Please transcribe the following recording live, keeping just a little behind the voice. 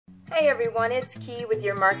Hey everyone, it's Key with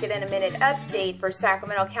your Market in a Minute update for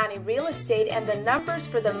Sacramento County real estate, and the numbers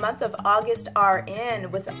for the month of August are in,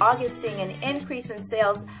 with August seeing an increase in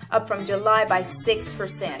sales up from July by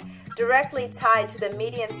 6%, directly tied to the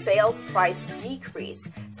median sales price decrease.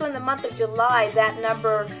 So in the month of July, that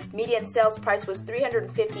number, median sales price, was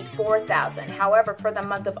 $354,000. However, for the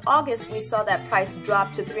month of August, we saw that price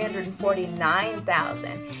drop to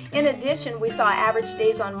 $349,000. In addition, we saw average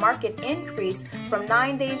days on market increase from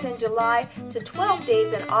 9 days in July to 12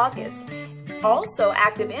 days in August. Also,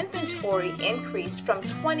 active inventory increased from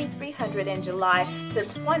 2,300 in July to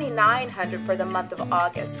 2,900 for the month of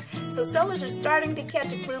August. So sellers are starting to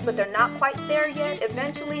catch a clue, but they're not quite there yet.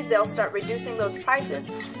 Eventually, they'll start reducing those prices.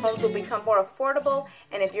 Homes will become more affordable,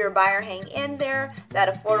 and if you're a buyer, hang in there.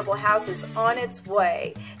 That affordable house is on its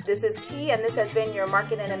way. This is Key, and this has been your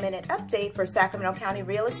Market in a Minute update for Sacramento County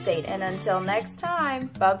real estate. And until next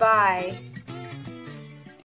time, bye-bye.